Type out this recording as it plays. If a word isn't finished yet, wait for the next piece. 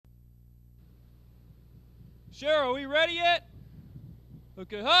Cheryl, are we ready yet?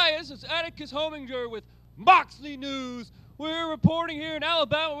 Okay, hi, this is Atticus Hominger with Moxley News. We're reporting here in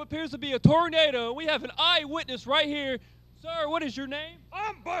Alabama what appears to be a tornado. We have an eyewitness right here. Sir, what is your name?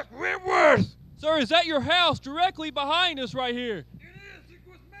 I'm Buck Whitworth. Sir, is that your house directly behind us right here? It is. It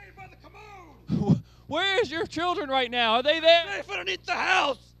was made by the commode. Where is your children right now? Are they there? Safe underneath the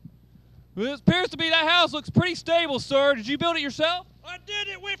house. Well, it appears to be that house looks pretty stable, sir. Did you build it yourself? I did.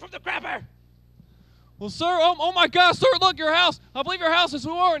 It went from the crapper. Well, sir, oh my gosh, sir, look, your house. I believe your house is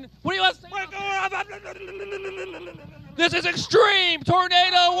warned. What do you want to say? We're going. This is extreme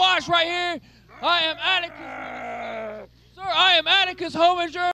tornado watch right here. I am Atticus. Sir, I am Atticus Hominger.